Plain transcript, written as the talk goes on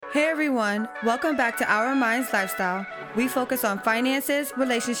Hey everyone, welcome back to Our Minds Lifestyle. We focus on finances,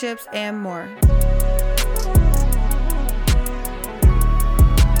 relationships, and more.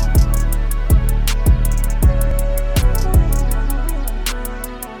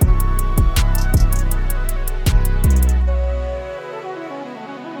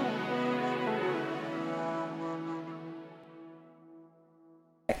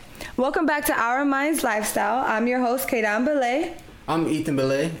 Welcome back to Our Minds Lifestyle. I'm your host, Kaydan Belay. I'm Ethan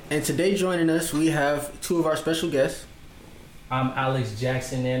Belay, and today joining us we have two of our special guests. I'm Alex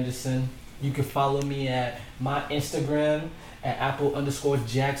Jackson Anderson. You can follow me at my Instagram at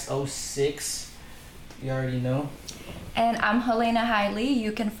Apple_Jax06. You already know. And I'm Helena Hiley.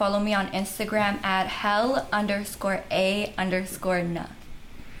 You can follow me on Instagram at hel_a_na.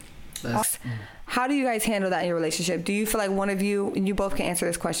 How do you guys handle that in your relationship? Do you feel like one of you, and you both can answer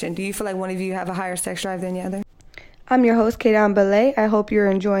this question, do you feel like one of you have a higher sex drive than the other? I'm your host, Kaydan Belay. I hope you're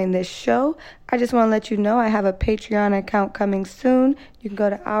enjoying this show. I just want to let you know I have a Patreon account coming soon. You can go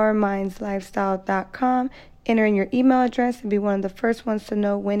to ourmindslifestyle.com, enter in your email address, and be one of the first ones to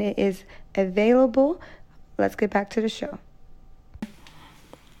know when it is available. Let's get back to the show.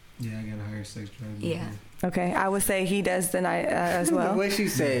 Yeah, I got a higher sex drive. Yeah. Okay, I would say he does than I as well. The way she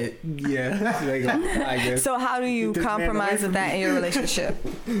said, Yeah, I guess. So how do you compromise with that in your relationship?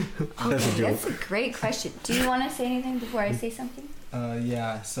 That's a great question. Do you want to say anything before I say something?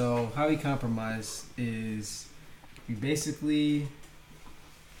 Yeah, so how we compromise is we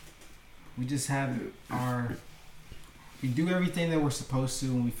just have we do everything that we're supposed to,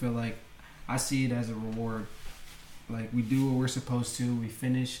 and we feel like I see it as a reward. Like, we do what we're supposed to, we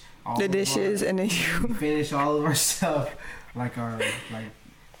finish all the dishes, and then we finish all of our stuff, like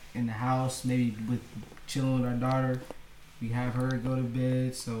in the house, maybe with chilling with our daughter. We have her go to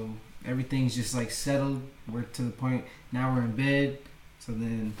bed, so everything's just like settled. We're to the point now we're in bed, so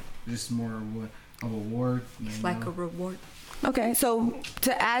then just more of a reward. It's like a reward. Okay, so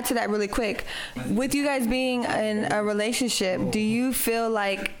to add to that really quick, with you guys being in a relationship, do you feel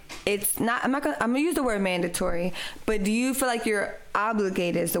like it's not, I'm gonna use the word mandatory, but do you feel like you're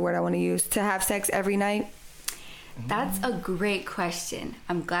obligated, is the word I want to use, to have sex every night? That's a great question.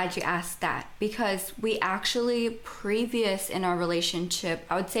 I'm glad you asked that, because we actually, previous in our relationship,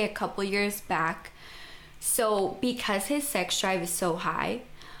 I would say a couple years back, so because his sex drive is so high,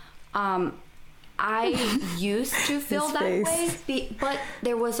 I used to feel that way, but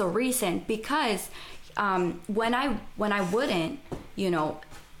there was a reason, because when I wouldn't,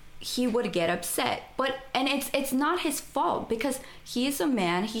 he would get upset. And it's not his fault, because he is a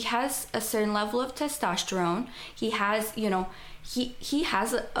man. He has a certain level of testosterone. He has, he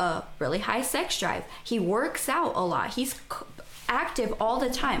has a really high sex drive. He works out a lot. He's active all the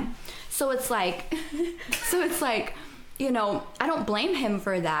time. So it's like, I don't blame him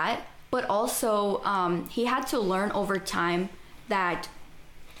for that. But also, he had to learn over time that,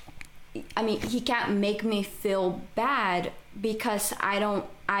 he can't make me feel bad because I'm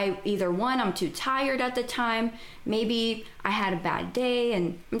too tired at the time. Maybe I had a bad day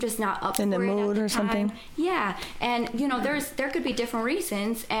and I'm just not up in the for mood or something. Yeah. And, there could be different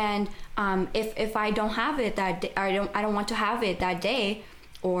reasons. And if I don't have it that day, I don't want to have it that day,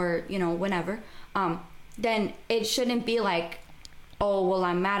 or, whenever, then it shouldn't be like, oh, well,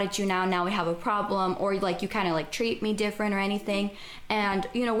 I'm mad at you now we have a problem, or like you kind of like treat me different or anything. And,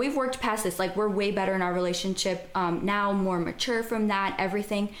 we've worked past this, like we're way better in our relationship now, more mature from that,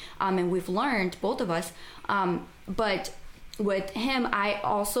 everything. And we've learned, both of us. But with him, I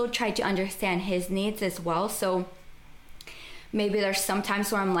also try to understand his needs as well. So maybe there's some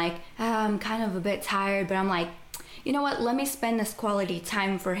times where I'm like, I'm kind of a bit tired, but I'm like, you know what, let me spend this quality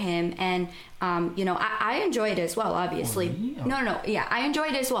time for him. And, I enjoy it as well, obviously. No. Yeah, I enjoy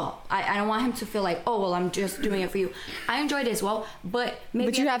it as well. I don't want him to feel like, oh, well, I'm just doing it for you. I enjoy it as well, but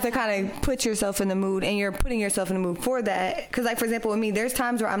maybe... But you have to kind of put yourself in the mood, and you're putting yourself in the mood for that. Because, like, for example, with me, there's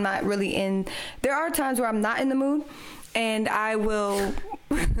times where I'm not really in... There are times where I'm not in the mood, and I will...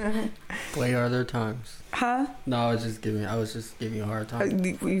 Wait, are there times? Huh? No, I was just giving you a hard time.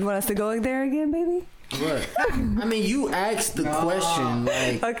 You want us to go there again, baby? What? You asked the question.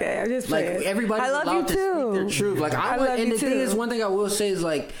 Like, okay, I'm just playing. Like, everybody's allowed to speak their truth. Like, thing is, one thing I will say is,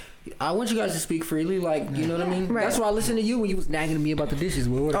 like, I want you guys to speak freely. Like, you know what I mean? Right. That's why I listened to you when you was nagging to me about the dishes.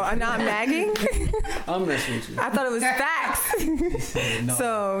 Oh, I'm not nagging? I'm messing with you. I thought it was facts. No.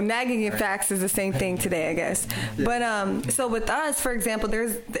 So nagging and facts is the same thing today, I guess. But so with us, for example,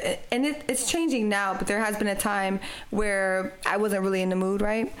 it's changing now, but there has been a time where I wasn't really in the mood,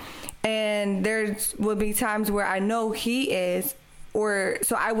 right? And there will be times where I know he is,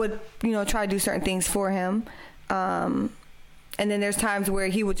 so I would, try to do certain things for him. And And then there's times where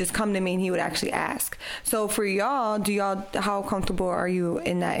he would just come to me and he would actually ask. So for y'all, how comfortable are you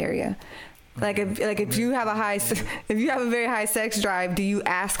in that area? Like if you have a very high sex drive, do you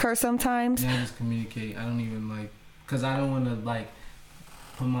ask her sometimes? Yeah, I just communicate. I don't even because I don't want to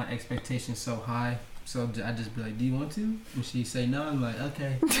put my expectations so high. So I just be like, do you want to? And she say no. I'm like,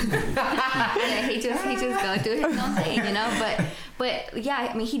 okay. he just go do his own thing, you know. But yeah,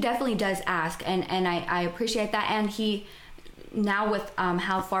 I mean, he definitely does ask, and I appreciate that. And he now with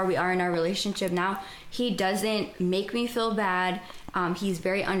how far we are in our relationship now, he doesn't make me feel bad. He's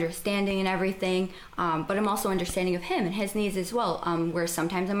very understanding and everything. But I'm also understanding of him and his needs as well. Where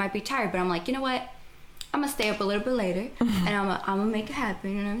sometimes I might be tired, but I'm like, you know what? I'm gonna stay up a little bit later, and I'm gonna make it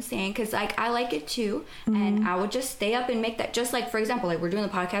happen. You know what I'm saying? Because I like it too, and I would just stay up and make that. Just like, for example, we're doing the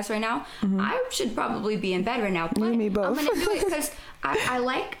podcast right now. I should probably be in bed right now, but me both. I'm gonna do it because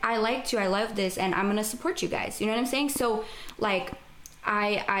I love this, and I'm gonna support you guys. You know what I'm saying? So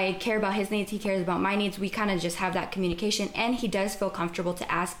I care about his needs. He cares about my needs. We kind of just have that communication, and he does feel comfortable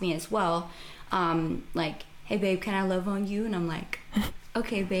to ask me as well. Hey babe, can I love on you? And I'm like,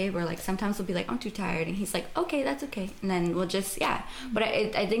 okay babe. Or sometimes we'll be like, I'm too tired, and he's like, okay, that's okay. And then we'll just but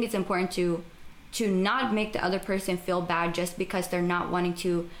I think it's important to not make the other person feel bad just because they're not wanting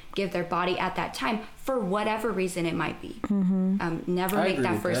to give their body at that time for whatever reason it might be. Never make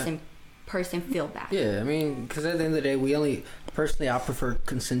that person feel bad. Yeah, I mean, because at the end of the day, I prefer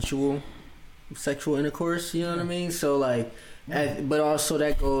consensual sexual intercourse, you know what I mean? So but also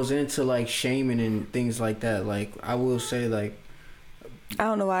that goes into shaming and things like that. I will say I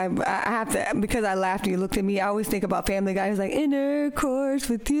don't know why I have to, because I laughed and you looked at me. I always think about Family Guy. He's like, intercourse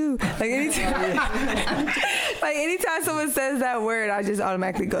with you. Anytime someone says that word, I just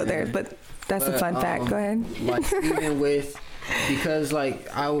automatically go there. But that's a fun fact. Go ahead. Even with, because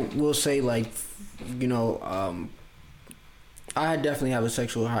I will say I definitely have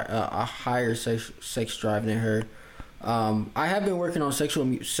a higher sex drive than her. I have been working on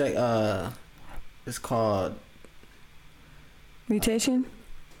it's called mutation.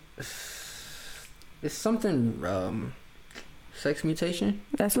 It's something sex mutation.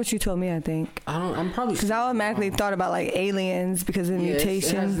 That's what you told me, I think. I'm probably, because I automatically thought about aliens because of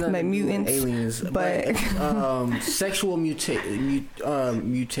mutations, mutants, aliens, but sexual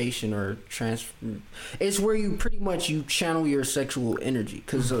mutation or it's where you pretty much you channel your sexual energy,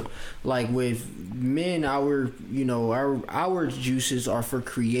 because with men, our juices are for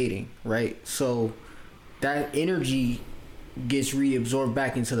creating, right? So that energy gets reabsorbed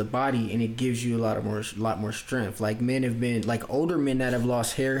back into the body, and it gives you a lot more strength. Men have been older men that have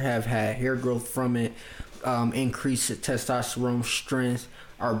lost hair have had hair growth from it, increased testosterone strength.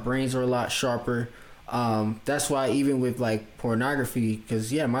 Our brains are a lot sharper. That's why even with pornography,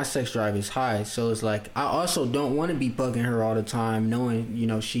 because my sex drive is high, so it's I also don't want to be bugging her all the time,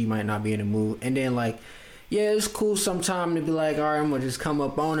 knowing she might not be in the mood, and then it's cool sometime to be all right, I'm gonna just come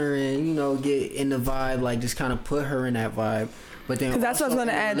up on her and get in the vibe, just kind of put her in that vibe. But then that's what I was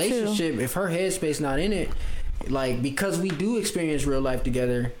gonna add relationship, if her headspace not in it, because we do experience real life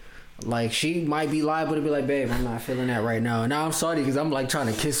together, she might be liable to be babe, I'm not feeling that right now. Now I'm sorry, because I'm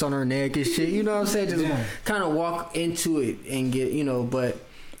trying to kiss on her neck and shit. You know what I'm saying? Just kind of walk into it and get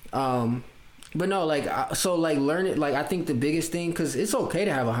but no, learn it. I think the biggest thing, because it's okay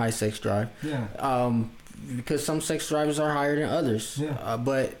to have a high sex drive. Yeah. Because some sex drivers are higher than others. Yeah.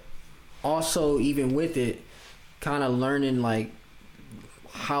 But also, even with it, kind of learning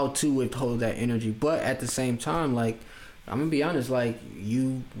how to withhold that energy. But at the same time, I'm gonna be honest,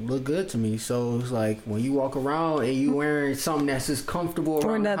 you look good to me. So it's when you walk around and you wearing something that's just comfortable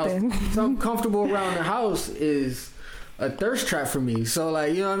around the house, something comfortable around the house is a thirst trap for me. So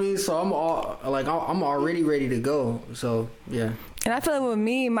you know what I mean? So I'm I'm already ready to go. So yeah. And I feel with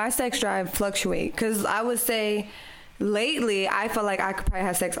me, my sex drive fluctuate, because I would say lately I feel I could probably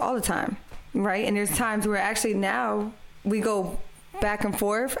have sex all the time, right? And there's times where actually now we go back and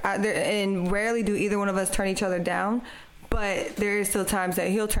forth, and rarely do either one of us turn each other down. But there is still times that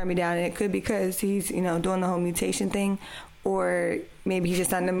he'll turn me down, and it could be because he's doing the whole mutation thing, or maybe he's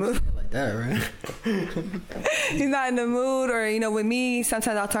just not in the mood. Like that, right? He's not in the mood, or with me,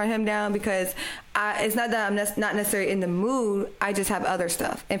 sometimes I'll turn him down because it's not that I'm not necessarily in the mood. I just have other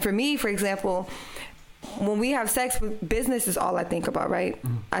stuff. And for me, for example, when we have sex, business is all I think about, right?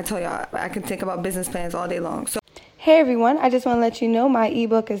 I tell y'all, I can think about business plans all day long. So. Hey everyone, I just want to let you know my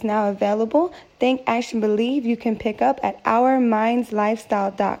ebook is now available. Think, Action, Believe you can pick up at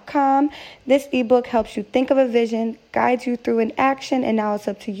OurMindsLifestyle.com. This ebook helps you think of a vision, guides you through an action, and now it's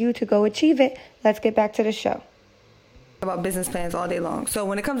up to you to go achieve it. Let's get back to the show. about business plans all day long. So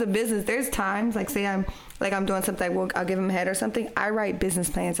when it comes to business, there's times like say I'm doing something, I'll give him a head or something. I write business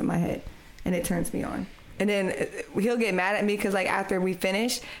plans in my head, and it turns me on. And then he'll get mad at me because like after we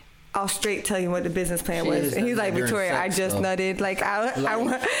finish, I'll straight tell you what the business plan was, and he's like, Victoria, I just nutted. Like I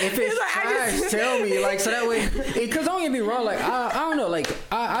want. If it's trash, tell me. Like so that way, because don't get me wrong. Like I don't know. Like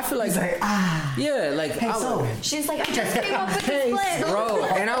I feel like yeah. Like hey, she's like, I just came up with this plan, bro.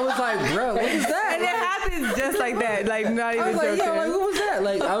 And I was like, bro, what is that? And it happens just like that. Like not even I was like, joking. yo, like what was that?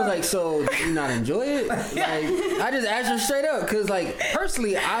 Like I was like, so do you not enjoy it? Like I just asked her straight up because like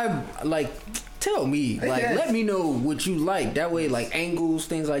personally, I like. Tell me, like, let me know what you like. That way, like, angles,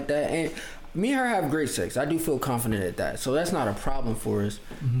 things like that. And me and her have great sex. I do feel confident at that. So that's not a problem for us.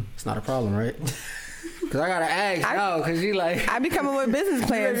 Mm-hmm. It's not a problem, right? Because I got to ask now, because she like... I be coming with business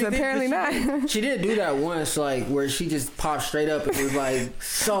plans, apparently not. She did do that once, like, where she just popped straight up and was like,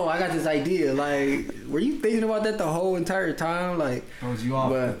 so, I got this idea. Like, were you thinking about that the whole entire time? Like... Throws you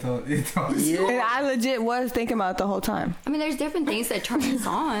off. Yeah. And I legit was thinking about it the whole time. I mean, there's different things that turn us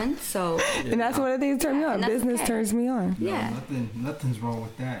on, so... Yeah. And that's one of the things that turn me on. Business turns me on. No, yeah. Nothing's wrong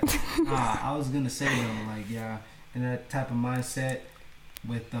with that. I was going to say, though, like, yeah, in that type of mindset...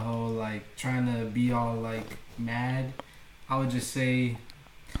 with the whole like trying to be all like mad, I would just say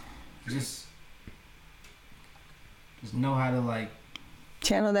just know how to like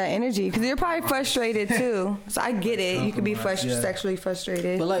channel that energy, because you're probably frustrated too. So I get it, you could be sexually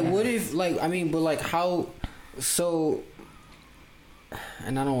frustrated, but like what if like I mean but like how so,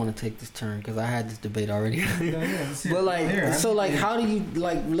 and I don't want to take this turn because I had this debate already. But like, so like, how do you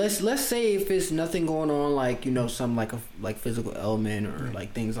like? Let's say if it's nothing going on, like you know, some like a physical element or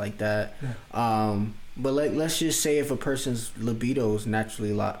like things like that. Yeah. But like, let's just say if a person's libido is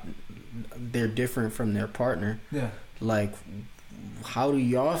naturally they're different from their partner. Yeah. Like, how do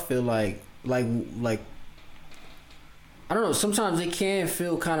y'all feel like? I don't know. Sometimes it can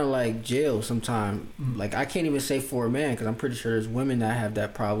feel kind of like jail. Sometimes, like I can't even say for a man because I'm pretty sure there's women that have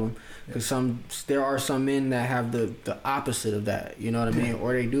that problem. Because there are some men that have the opposite of that. You know what I mean?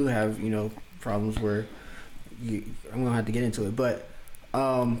 Or they do have problems where I'm gonna have to get into it. But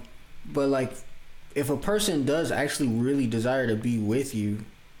like if a person does actually really desire to be with you,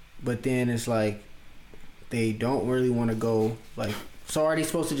 but then it's like they don't really want to go. Like, so are they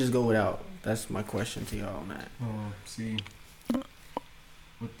supposed to just go without? That's my question to y'all on that. Oh, see,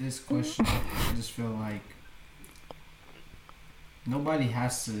 with this question, I just feel like nobody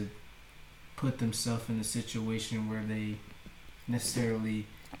has to put themselves in a situation where they necessarily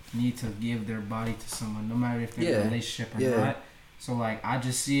need to give their body to someone, no matter if they're in a relationship or not. So, like, I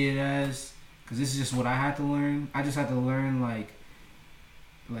just see it as, because this is just what I had to learn. I just had to learn, like,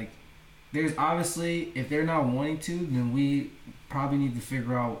 there's obviously, if they're not wanting to, then we probably need to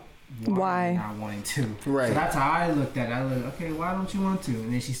figure out why not wanting to. Right. So that's how I looked at it. I was like, okay, why don't you want to?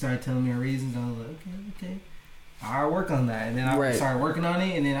 And then she started telling me her reasons. I was like, okay. I'll work on that. And then I started working on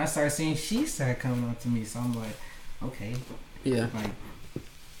it. And then I started seeing she started coming on to me. So I'm like, okay. Yeah. Like,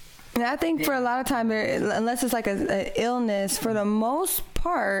 and I think for a lot of time, unless it's like an illness, for the most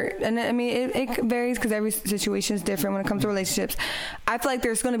part, and I mean, it varies because every situation is different when it comes to relationships. I feel like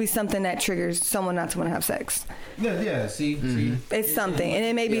there's going to be something that triggers someone not to want to have sex. Yeah, see? It's something. And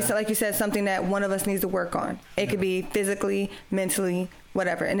it may be, like you said, something that one of us needs to work on. It could be physically, mentally,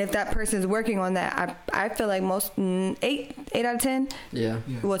 whatever. And if that person's working on that, I feel like most 8 out of 10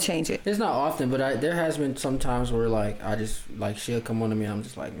 will change it. It's not often, but there has been some times where like I just like she'll come on to me and I'm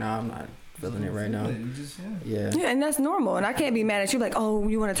just like, nah, I'm not feeling it right now. Yeah, and that's normal. And I can't be mad at you like, oh,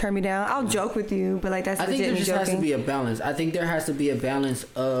 you want to turn me down? I'll joke with you, but like that's I think there just has to be a balance. I think there has to be a balance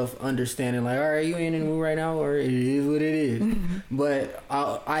of understanding like, all right, you ain't in the mood right now, or it is what it is. But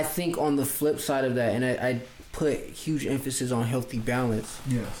I think on the flip side of that, and I put huge emphasis on healthy balance.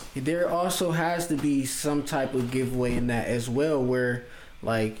 Yes. There also has to be some type of giveaway in that as well, where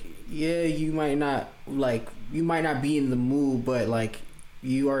like, yeah, you might not be in the mood, but like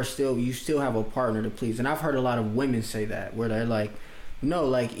you still have a partner to please. And I've heard a lot of women say that, where they're like, no,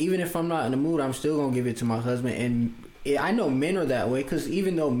 like even if I'm not in the mood, I'm still gonna give it to my husband. And I know men are that way, because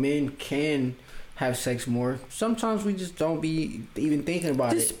even though men can have sex more, sometimes we just don't be even thinking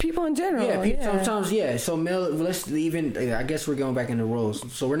about just people in general. Sometimes so male, let's even, I guess we're going back into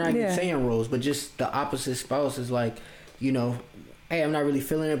roles, so we're not even saying roles, but just the opposite spouse is like, hey, I'm not really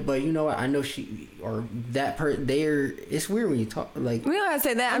feeling it, but you know what, I know she or that person there. It's weird when you talk like, we don't have to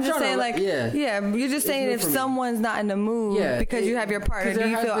say that. I'm just saying like, you're just saying if someone's not in the mood because you have your partner, do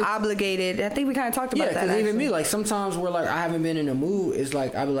you feel obligated? I think we kind of talked about that. Because even me, like sometimes we're like, I haven't been in the mood. It's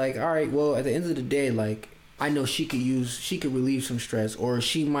like I'll be like, all right, well, at the end of the day, like I know she could relieve some stress, or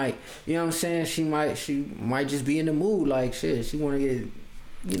she might, you know what I'm saying? She might just be in the mood, like shit. She want to get.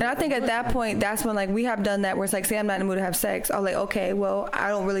 And I think at that point, that's when like we have done that where it's like, say I'm not in the mood to have sex. I'm like, okay, well, I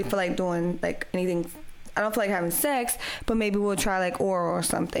don't really feel like doing like anything. I don't feel like having sex, but maybe we'll try like oral or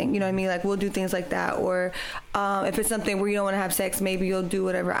something. You know what I mean? Like we'll do things like that. Or if it's something where you don't want to have sex, maybe you'll do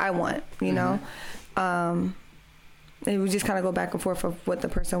whatever I want. You know. And we just kind of go back and forth of what the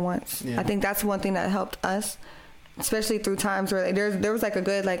person wants. Yeah. I think that's one thing that helped us, especially through times where like, there was like a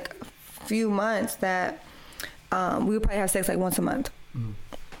good like few months that we would probably have sex like once a month.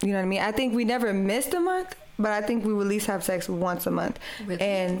 You know what I mean? I think we never missed a month, but I think we would at least have sex once a month. Really?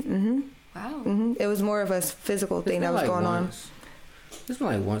 And wow, it was more of a physical thing that was going on. It's been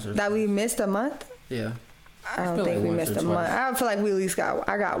like once or that we missed a month. Yeah. I don't think we missed a month. I feel like we at least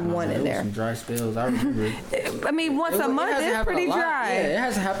got one in there. Some dry spells. I remember. I mean, once a month is pretty dry. Yeah, it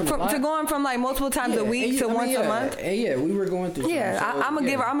hasn't happened a lot. To going from like multiple times a week to once a month. And we were going through. Yeah, I'm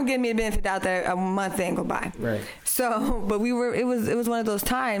gonna give me a benefit out there. A month ain't go by. Right. So, but we were. It was one of those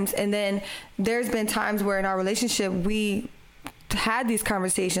times, and then there's been times where in our relationship we had these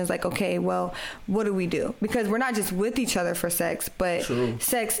conversations like, okay, well, what do we do? Because we're not just with each other for sex, but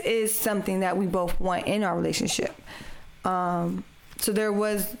sex is something that we both want in our relationship. So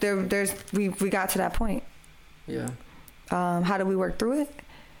we got to that point. Yeah. How do we work through it?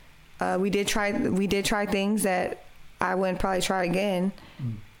 We did try things that I wouldn't probably try again.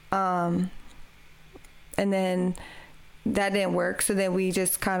 And then that didn't work. So then we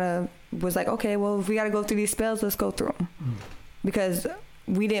just kind of was like, okay, well, if we got to go through these spells, let's go through them. Because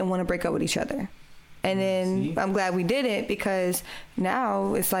we didn't want to break up with each other. And then I'm glad we did it, because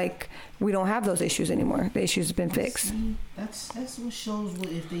now it's like we don't have those issues anymore. The issues have been fixed. See, that's what shows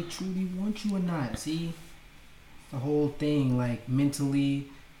if they truly want you or not. See, the whole thing, like mentally,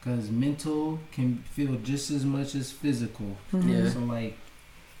 because mental can feel just as much as physical. Yeah. So like,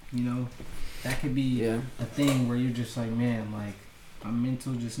 you know, that could be a thing where you're just like, man, like my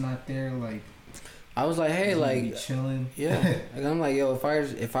mental just not there. Like I was like, hey, like chilling. Yeah. Like, I'm like, yo,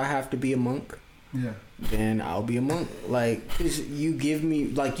 if I have to be a monk. Yeah. Then I'll be a monk. Like, 'cause you give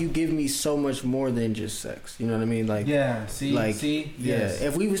me so much more than just sex. You know what I mean? Like, yeah. Yes.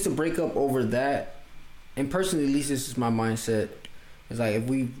 If we was to break up over that, and personally, at least this is my mindset. It's like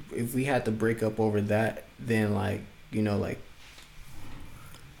if we had to break up over that, then like, you know, like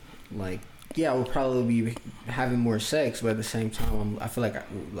yeah, we'll probably be having more sex, but at the same time, I feel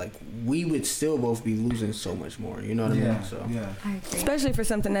like we would still both be losing so much more. You know what I mean? So especially for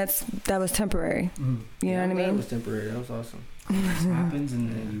something that was temporary. You know what I mean? That was temporary. That was awesome. It happens, and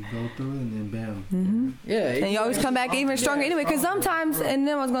then you go through it, and then bam. Yeah, and you always come back even stronger anyway. Because sometimes, and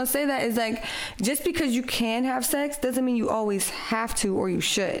then I was gonna say that is like, just because you can have sex doesn't mean you always have to or you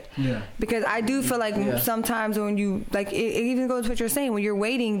should. Yeah. Because I do feel like sometimes when you like, it even goes with what you're saying. When you're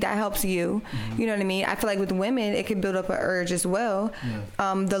waiting, that helps you. You know what I mean? I feel like with women, it can build up an urge as well.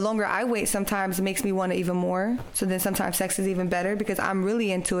 Yeah. The longer I wait, sometimes it makes me want it even more. So then sometimes sex is even better because I'm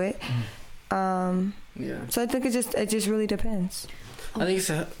really into it. So I think it just really depends. I think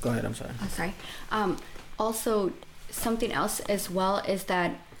go ahead. I'm sorry. Oh, sorry. Also, something else as well is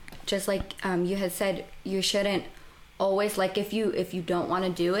that, just like you had said, you shouldn't always, like, if you don't want to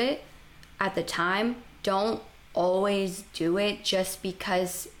do it at the time, don't always do it just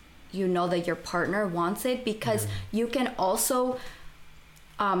because you know that your partner wants it, because you can also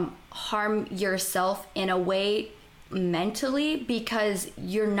harm yourself in a way mentally, because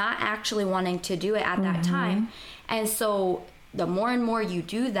you're not actually wanting to do it at that time. And so the more and more you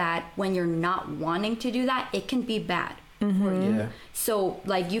do that when you're not wanting to do that, it can be bad for you. Yeah. So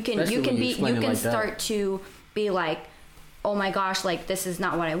like you can start to be like, oh my gosh, like this is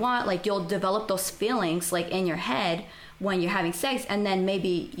not what I want. Like you'll develop those feelings like in your head when you're having sex, and then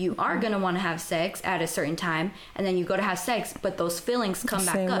maybe you are going to want to have sex at a certain time, and then you go to have sex, but those feelings come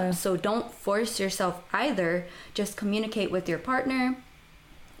back up. So don't force yourself either. Just communicate with your partner,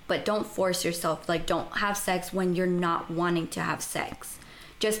 but don't force yourself. Like, don't have sex when you're not wanting to have sex,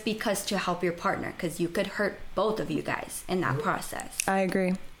 just because to help your partner, because you could hurt both of you guys in that process. I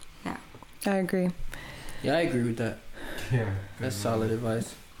agree. Yeah. I agree. Yeah, I agree with that. Yeah. That's solid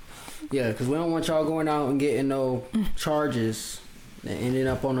advice. Yeah, because we don't want y'all going out and getting no charges and ending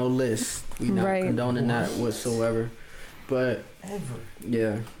up on no list. We not condoning that whatsoever. But,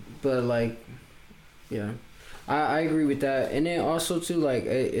 I agree with that. And then also, too, like,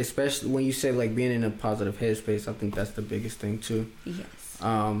 especially when you say, like, being in a positive headspace, I think that's the biggest thing, too. Yes.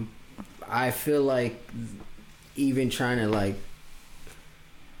 I feel like even trying to, like,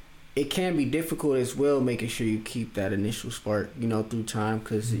 it can be difficult as well, making sure you keep that initial spark, you know, through time,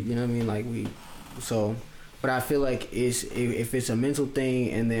 because, you know what I mean, like, so But I feel like if it's a mental thing,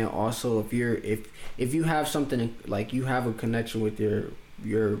 and then also if you have something like you have a connection with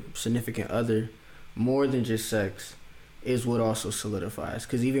your significant other, more than just sex, is what also solidifies.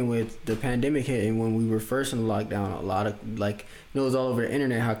 Because even with the pandemic hitting, when we were first in lockdown, a lot of like it was all over the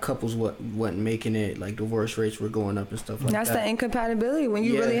internet how couples wasn't making it, like divorce rates were going up and stuff like That's that. the incompatibility when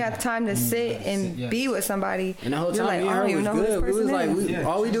you really have time to sit and be with somebody. And the whole time, like, I don't even know who this person is.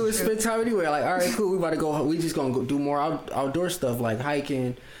 All we do is spend time anyway. Like, all right, cool, we about to go. We just gonna go do more outdoor stuff, like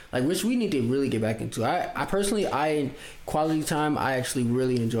hiking, like which we need to really get back into. I personally, quality time. I actually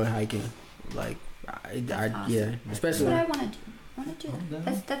really enjoy hiking. Like, Awesome. Yeah, especially. That's what I want to do.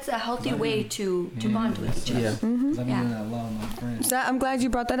 That's a healthy way to bond with each other. Yeah. I've been doing that a lot with my friends. So I'm glad you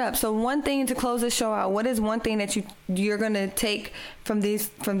brought that up. So one thing to close this show out, what is one thing that you're gonna take from these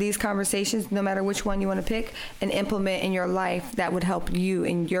conversations, no matter which one you want to pick, and implement in your life that would help you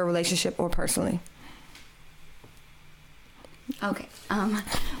in your relationship or personally? Okay.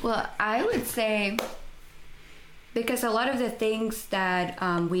 Well, I would say, because a lot of the things that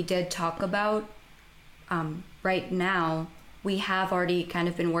we did talk about right now, we have already kind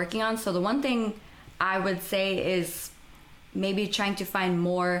of been working on. So the one thing I would say is maybe trying to find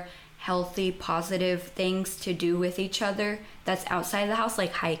more healthy, positive things to do with each other that's outside the house,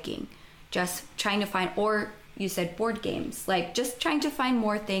 like hiking. Just trying to find, or you said board games, like just trying to find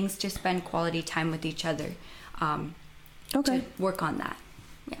more things to spend quality time with each other. To work on that.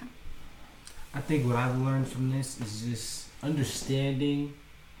 Yeah. I think what I've learned from this is just understanding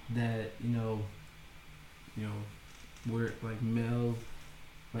that, you know, we're like male,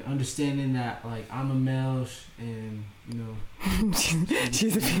 like understanding that like I'm a male and you know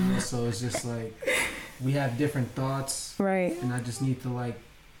she's a female, so it's just like we have different thoughts, right? And I just need to like,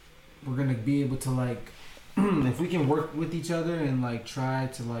 we're gonna be able to like if we can work with each other and like try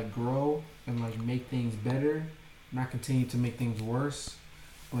to like grow and like make things better, not continue to make things worse,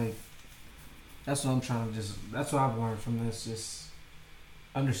 like that's what I'm trying to that's what I've learned from this, just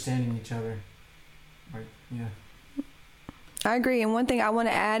understanding each other. Like, yeah. I agree. And one thing I want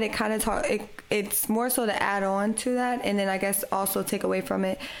to add, it's more so to add on to that, and then I guess also take away from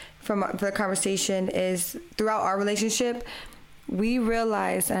it, from the conversation, is throughout our relationship, we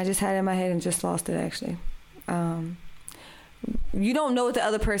realized, and I just had it in my head and just lost it actually, you don't know what the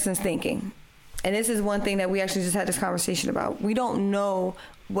other person's thinking. And this is one thing that we actually just had this conversation about. We don't know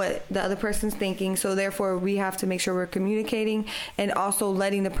what the other person's thinking, so therefore we have to make sure we're communicating and also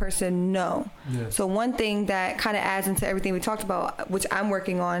letting the person know. Yes. So one thing that kind of adds into everything we talked about, which I'm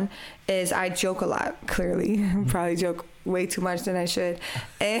working on, is I joke a lot, clearly. Probably joke way too much than I should.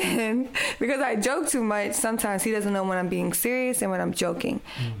 And because I joke too much, sometimes he doesn't know when I'm being serious and when I'm joking.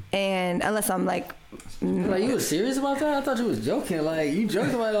 And unless I'm like you was serious about that? I thought you was joking. Like, you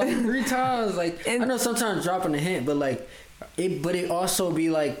joked about it like 3 times. Like, I know sometimes dropping a hint, but like it also be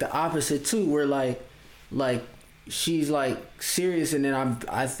like the opposite too, where like she's like serious, and then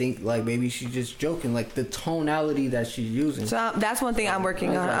I think like maybe she's just joking, like the tonality that she's using. So that's one thing I'm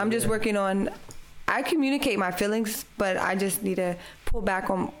working on. I'm just working on, I communicate my feelings, but I just need to pull back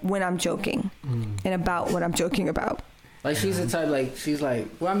on when I'm joking and about what I'm joking about. Like, she's the type, like, she's like,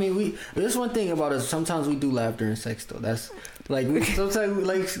 well, I mean, there's one thing about us, sometimes we do laugh during sex, though. That's, like, sometimes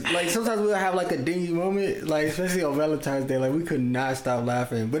we'll have, like, a dingy moment, like, especially on Valentine's Day, like, we could not stop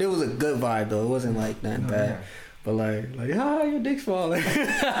laughing. But it was a good vibe, though. It wasn't, like, nothing bad. But, like, your dick's falling. Like,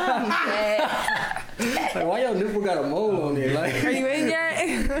 why your nipple got a mole on it? Like, are you in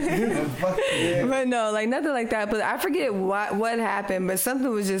yet? But no, like, nothing like that. But I forget what happened, but something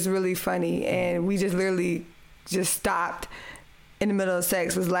was just really funny, and we just literally just stopped in the middle of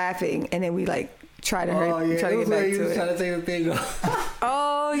sex, was laughing, and then we like try to get back to it. Trying to take the thing off.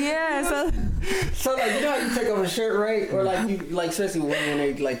 Oh yeah, so like, you know how you take off a shirt, right? Or like you like, especially when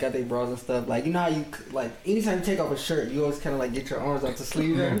they like got their bras and stuff. Like, you know how you like anytime you take off a shirt, you always kind of like get your arms out the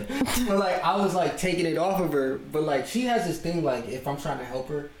sleeve. But like, I was like taking it off of her, but like she has this thing, like if I'm trying to help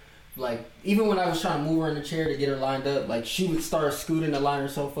her, like even when I was trying to move her in the chair to get her lined up, like she would start scooting to line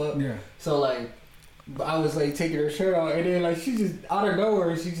herself up. Yeah. So like, I was like taking her shirt off, and then like she just out of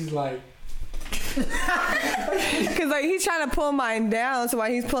nowhere, she just like, because like he's trying to pull mine down, so while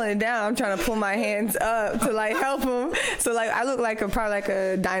he's pulling it down, I'm trying to pull my hands up to like help him. So like I look like probably like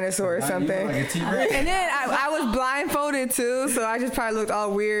a dinosaur or something. Like a T-Rex. And then I was blindfolded too, so I just probably looked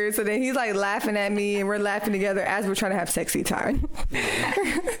all weird. So then he's like laughing at me, and we're laughing together as we're trying to have sexy time.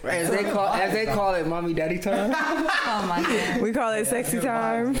 As they call it, mommy daddy time. Oh my god. We call it sexy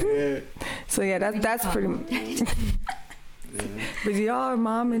time. Yeah. So yeah, that's pretty much. But y'all are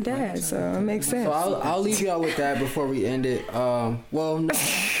mom and dad, so it makes sense. So I'll leave y'all with that before we end it. Well,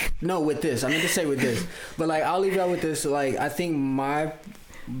 No, with this. I mean to say with this. But like I'll leave out with this. Like I think my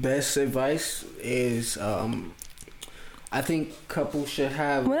best advice is I think couples should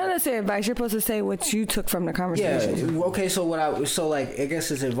have. Well, not necessarily advice. You're supposed to say what you took from the conversation. Yeah. Okay. So like I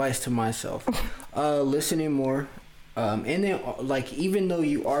guess it's advice to myself. Listening more, and then like even though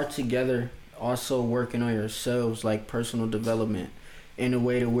you are together, also working on yourselves, like personal development, in a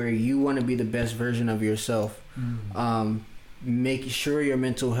way to where you want to be the best version of yourself. Making sure your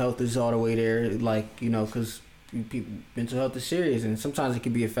mental health is all the way there, like because mental health is serious, and sometimes it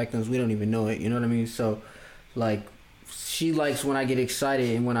can be affecting us. We don't even know it. You know what I mean? So, like. She likes when I get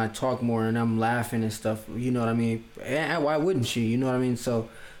excited and when I talk more and I'm laughing and stuff, you know what I mean? And why wouldn't she? You know what I mean? So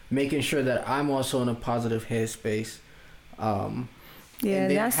making sure that I'm also in a positive headspace.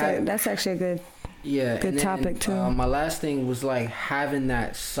 That's actually a good topic too. My last thing was like having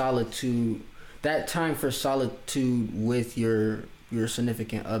that solitude, that time for solitude with your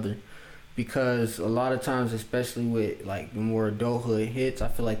significant other. Because a lot of times, especially with like the more adulthood hits, I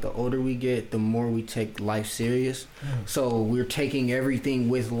feel like the older we get, the more we take life serious. So we're taking everything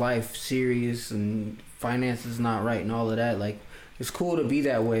with life serious, and finances not right and all of that. Like it's cool to be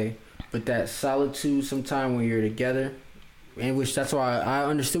that way, but that solitude sometime when you're together, and which that's why I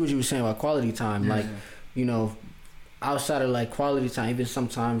understood what you were saying about quality time. Like outside of like quality time, even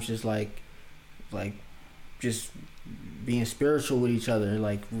sometimes just like just being spiritual with each other,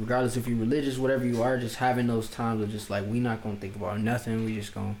 like regardless if you're religious, whatever you are, just having those times of just like we not gonna think about nothing, we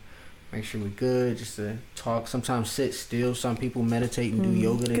just gonna make sure we're good, just to talk, sometimes sit still. Some people meditate and do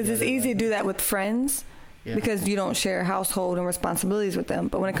yoga together, because it's easy to do that with friends because you don't share household and responsibilities with them.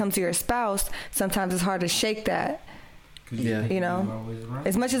 But when it comes to your spouse, sometimes it's hard to shake that.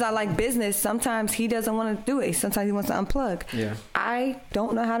 As much as I like business, sometimes he doesn't want to do it. Sometimes he wants to unplug. I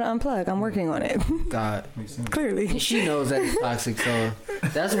don't know how to unplug. I'm working on it. God, clearly she knows that it's toxic. So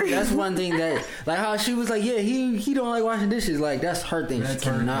that's one thing that, like how she was like, he don't like washing dishes. Like that's her thing. She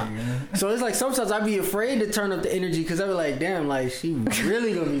cannot. So it's like sometimes I'd be afraid to turn up the energy because I'd be like, damn, like she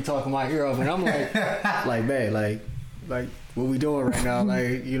really gonna be talking my ear off, and I'm like, babe, like what we doing right now,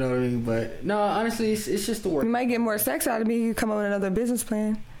 like, you know what I mean? But no, honestly, it's just the work. You might get more sex out of me if you come up with another business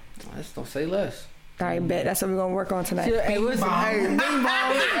plan. I just don't say less. All right, bet. That's what we're going to work on tonight. Hey, listen, But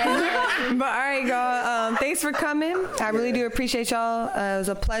all right, y'all. Thanks for coming. I really do appreciate y'all. It was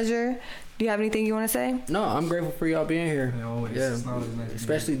a pleasure. Do you have anything you want to say? No, I'm grateful for y'all being here. Always. Yeah,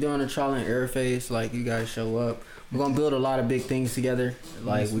 especially during the trial and error phase. Like, you guys show up. We're going to build a lot of big things together.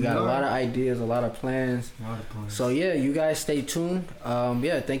 Like, we got a lot of ideas, a lot of plans. So, yeah, you guys stay tuned.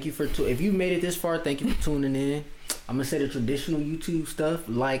 Thank you for... if you made it this far, thank you for tuning in. I'm going to say the traditional YouTube stuff.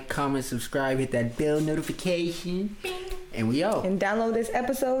 Like, comment, subscribe, hit that bell notification. And we out. And download this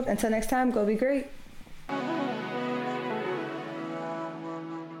episode. Until next time, go be great.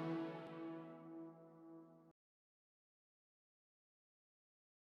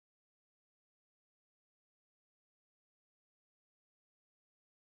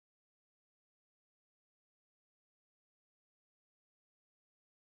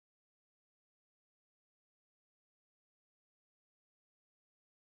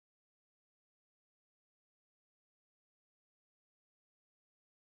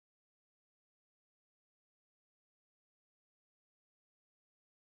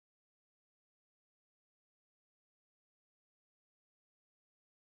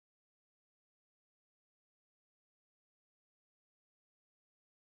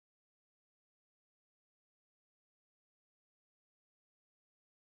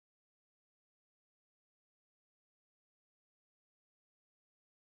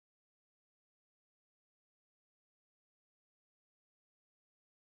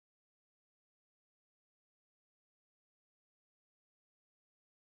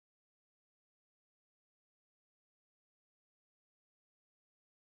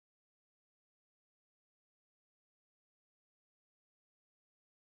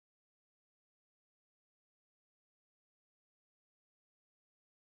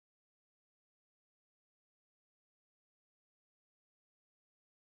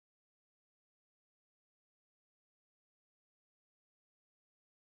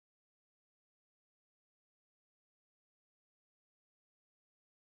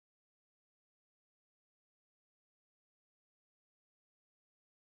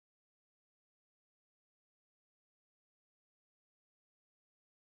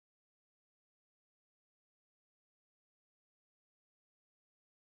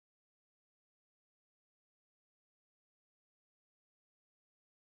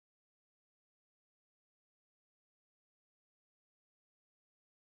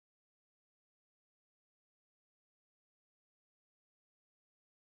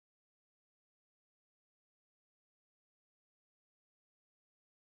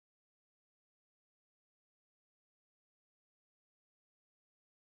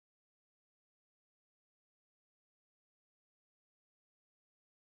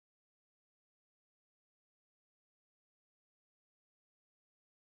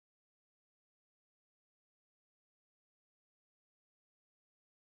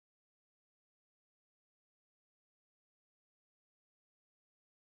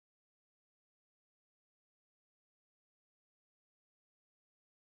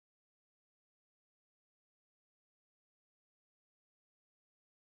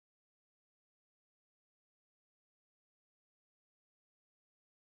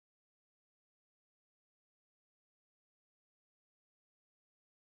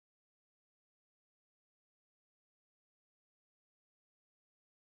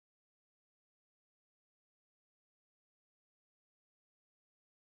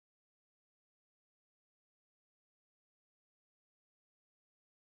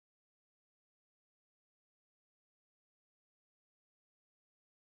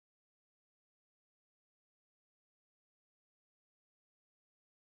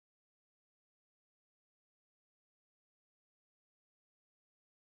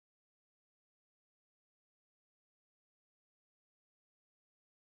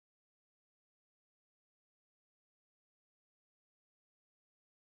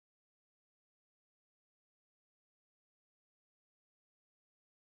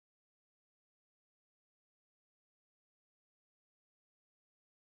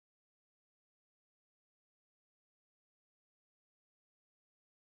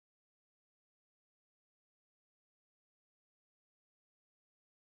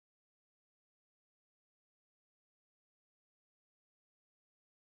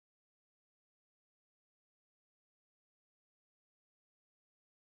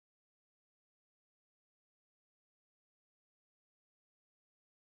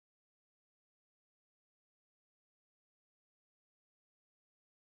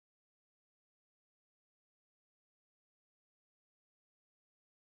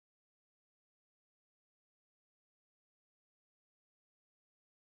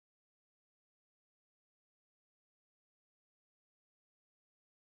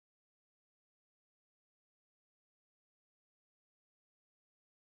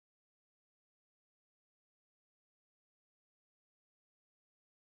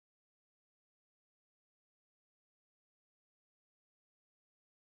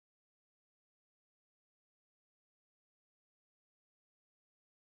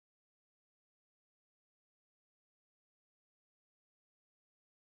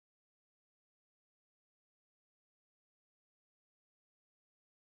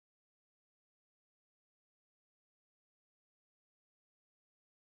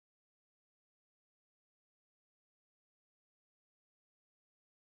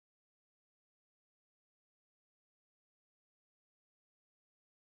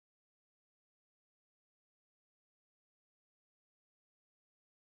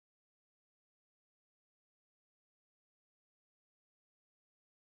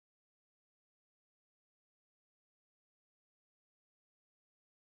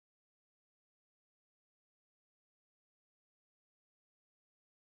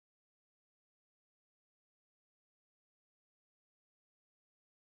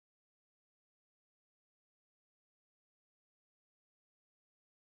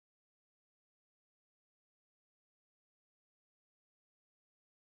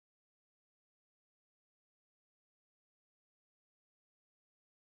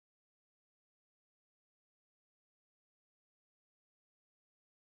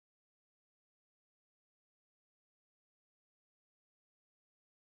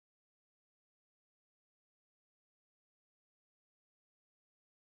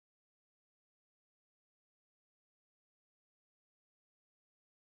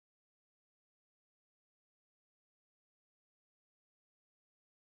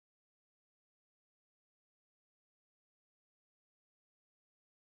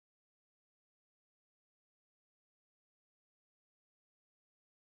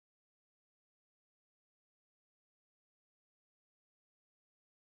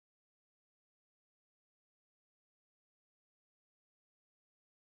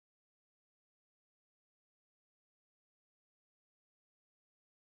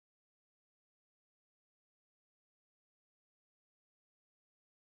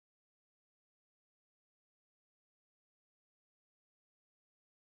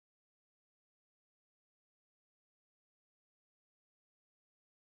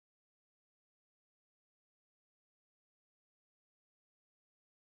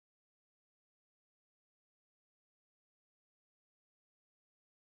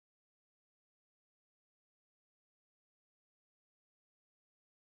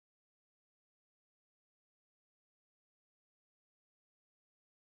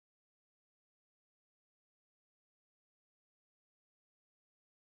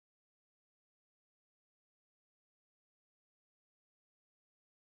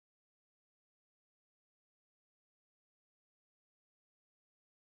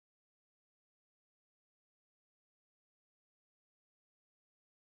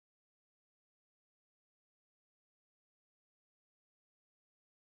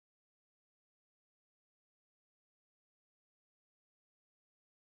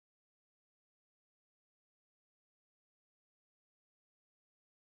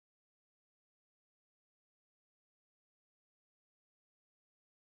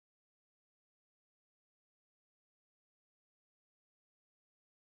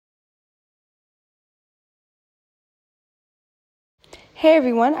 Hey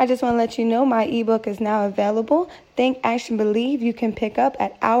everyone, I just want to let you know my ebook is now available. Think, Action, Believe. You can pick up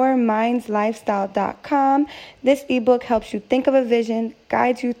at OurMindsLifestyle.com. This ebook helps you think of a vision,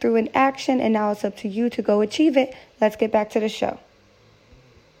 guides you through an action, and now it's up to you to go achieve it. Let's get back to the show.